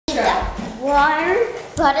water,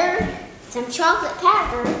 butter, some chocolate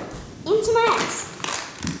powder, and some ice.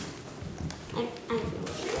 I don't know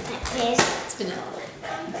what that is. It's vanilla.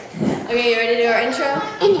 Okay, you ready to do our intro?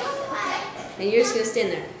 And you're just gonna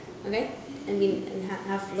stand there, okay? And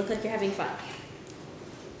look like you're having fun.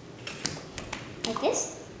 Like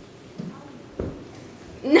this?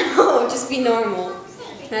 No, just be normal.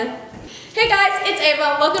 Huh? Hey guys, it's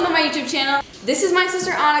Ava. Welcome to my YouTube channel. This is my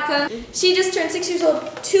sister Annika. She just turned 6 years old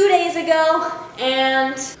 2 days ago,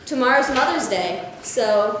 and tomorrow's Mother's Day.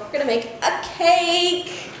 So we're gonna make a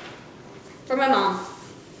cake for my mom.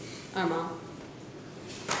 Our mom.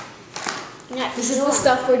 This is the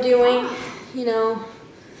stuff we're doing, you know,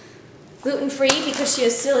 gluten-free because she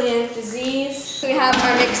has celiac disease. We have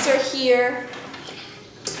our mixer here.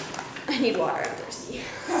 I need water, I'm thirsty.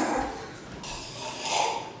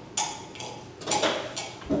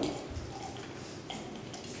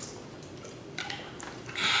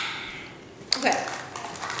 Okay.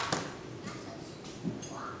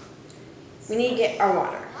 We need to get our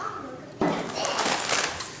water.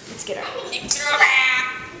 Let's get our mixer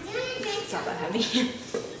back. It's not that heavy.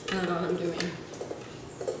 I don't know what I'm doing.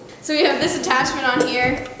 So we have this attachment on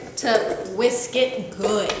here to whisk it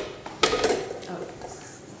good.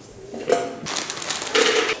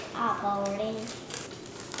 I'll pour it in.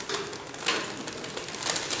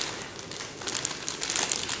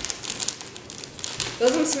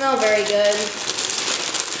 Doesn't smell very good.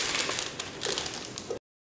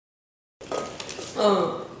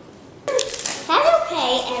 Oh. That's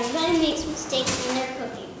okay. Everybody makes mistakes when they're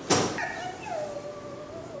cooking.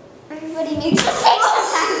 Everybody makes mistakes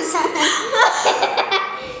sometimes.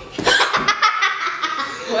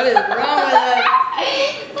 What is wrong with it?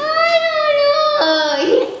 I don't know.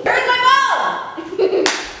 Where's my ball?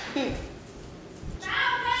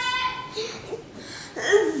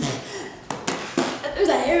 There's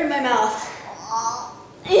a hair in my mouth.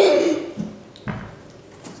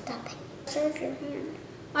 Stop it. Serve your hand.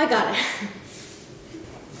 I got it.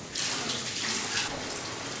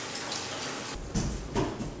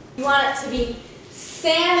 You want it to be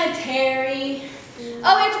sanitary.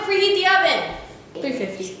 Oh, we have to preheat the oven.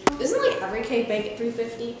 350. Isn't like every cake baked at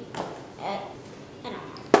 350? I don't know.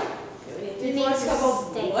 Okay, we need 3/4 cup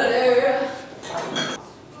of butter.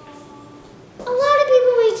 A lot of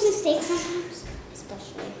people make mistakes sometimes,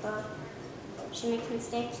 especially her. She makes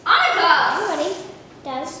mistakes. Annika! Everybody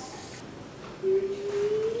does.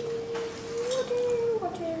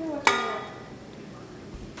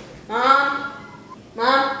 Mom?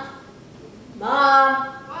 Mom? Mom?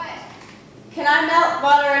 What? Can I melt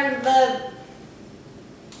butter in the...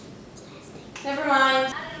 Never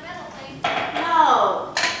mind. Not in a metal thing.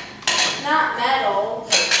 No. Not metal.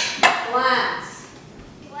 Glass.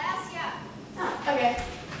 Glass, yeah. Oh, okay.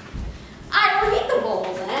 I don't need the bowl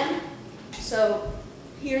then. So,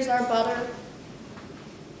 here's our butter.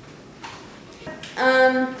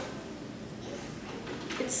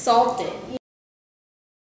 It's salted.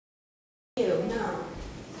 Ew, no.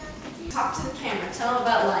 Talk to the camera. Tell them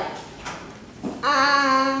about life.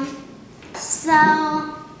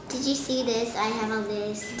 So, did you see this? I have a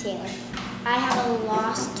list too. I have a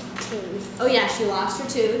lost tooth. Oh yeah, she lost her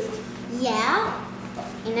tooth. Yeah.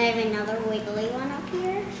 And I have another wiggly one up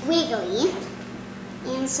here. Wiggly.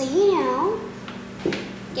 And so, you know,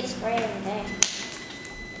 get a spray over there.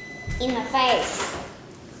 In the face.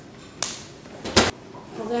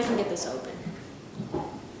 Hopefully I can get this open.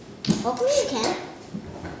 Hopefully you can.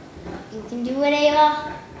 You can do it,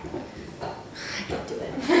 Ava. I can't do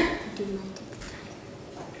it. Do not.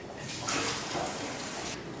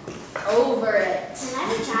 Over it. Can I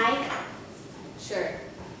have a chive? Sure.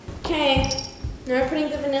 Okay, now we're putting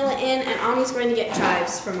the vanilla in, and Ami's going to get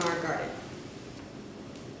chives from our garden.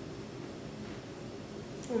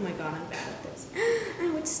 Oh my god, I'm bad at this.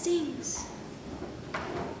 Oh, it stings.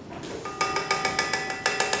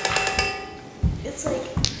 It's like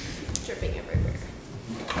dripping everywhere.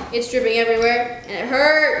 It's dripping everywhere, and it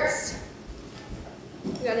hurts. I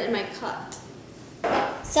got it in my cut.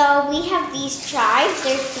 So we have these chives.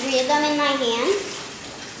 There's 3 of them in my hand.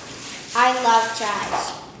 I love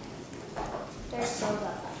chives. They're so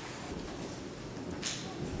good.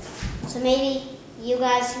 So maybe you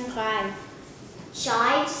guys can try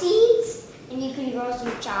chive seeds and you can grow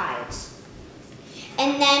some chives.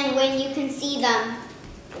 And then when you can see them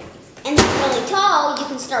and they're really tall, you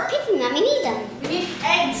can start picking them and eat them. We need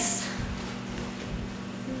eggs.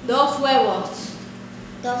 Dos huevos.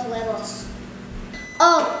 Dos huevos.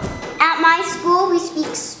 Oh, at my school we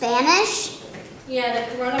speak Spanish. Yeah,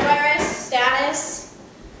 the coronavirus status.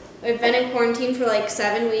 We've been in quarantine for like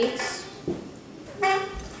 7 weeks.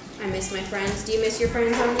 I miss my friends. Do you miss your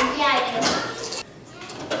friends, Annie? Yeah, I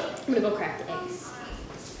do. I'm gonna go crack the eggs.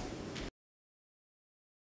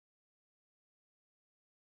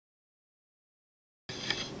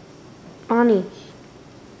 Ani,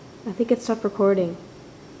 I think it stopped recording.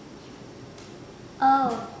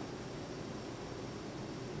 Oh.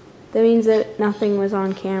 That means that nothing was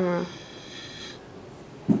on camera.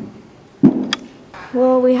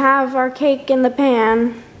 Well, we have our cake in the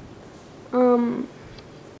pan.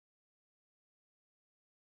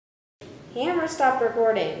 Camera stopped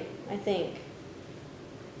recording, I think.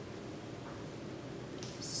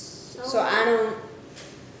 So I don't...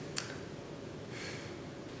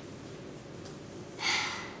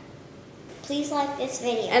 Please like this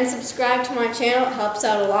video. And subscribe to my channel, it helps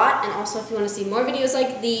out a lot. And also if you want to see more videos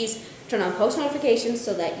like these, turn on post notifications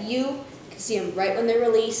so that you can see them right when they're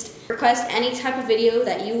released. Request any type of video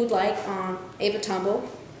that you would like on Ava Tumble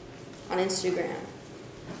on Instagram.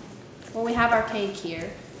 Well, we have our cake here.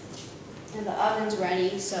 And the oven's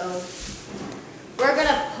ready, so we're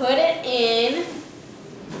gonna put it in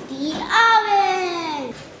The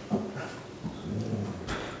oven.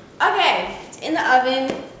 Okay, it's in the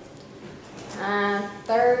oven.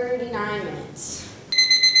 39 minutes.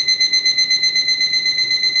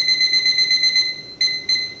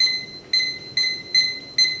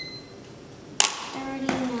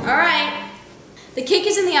 All right, the cake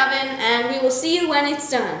is in the oven, and we will see you when it's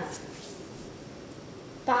done.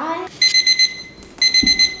 Bye.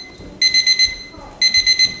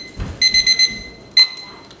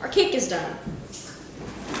 Our cake is done.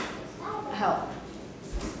 Help.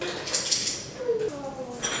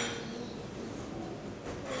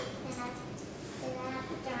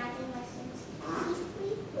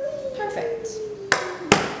 Perfect.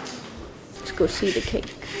 Let's go see the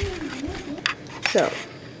cake. So,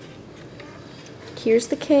 here's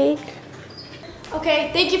the cake. Okay,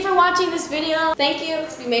 thank you for watching this video. Thank you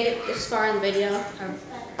if you made it this far in the video.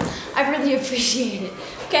 I really appreciate it.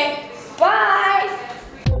 Okay, bye!